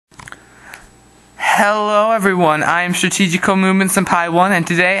Hello everyone, I am Strategical Movement Senpai 1, and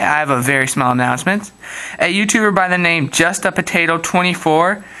today I have a very small announcement. A YouTuber by the name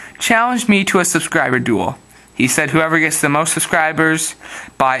JustAPotato24 challenged me to a subscriber duel. He said whoever gets the most subscribers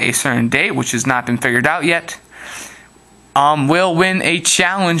by a certain date, which has not been figured out yet, will win a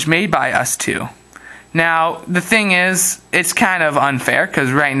challenge made by us two. Now, the thing is, it's kind of unfair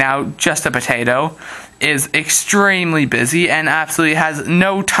because right now Just a Potato is extremely busy and absolutely has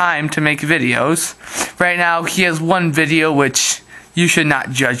no time to make videos. Right now, he has one video which you should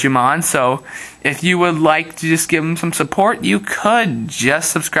not judge him on, so if you would like to just give him some support, you could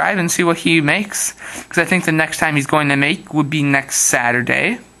just subscribe and see what he makes, because I think the next time he's going to make would be next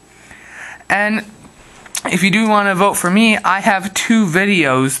Saturday. And if you do want to vote for me, I have two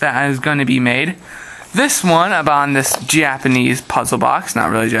videos that is going to be made. This one about this Japanese puzzle box,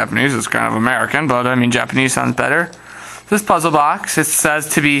 not really Japanese, it's kind of American, but I mean Japanese sounds better. This puzzle box, it says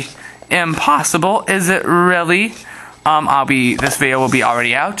to be impossible. Is it really? This video will be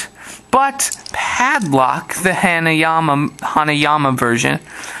already out. But Padlock, the Hanayama version,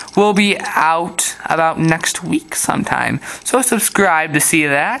 will be out about next week sometime. So subscribe to see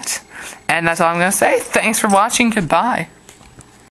that. And that's all I'm going to say. Thanks for watching. Goodbye.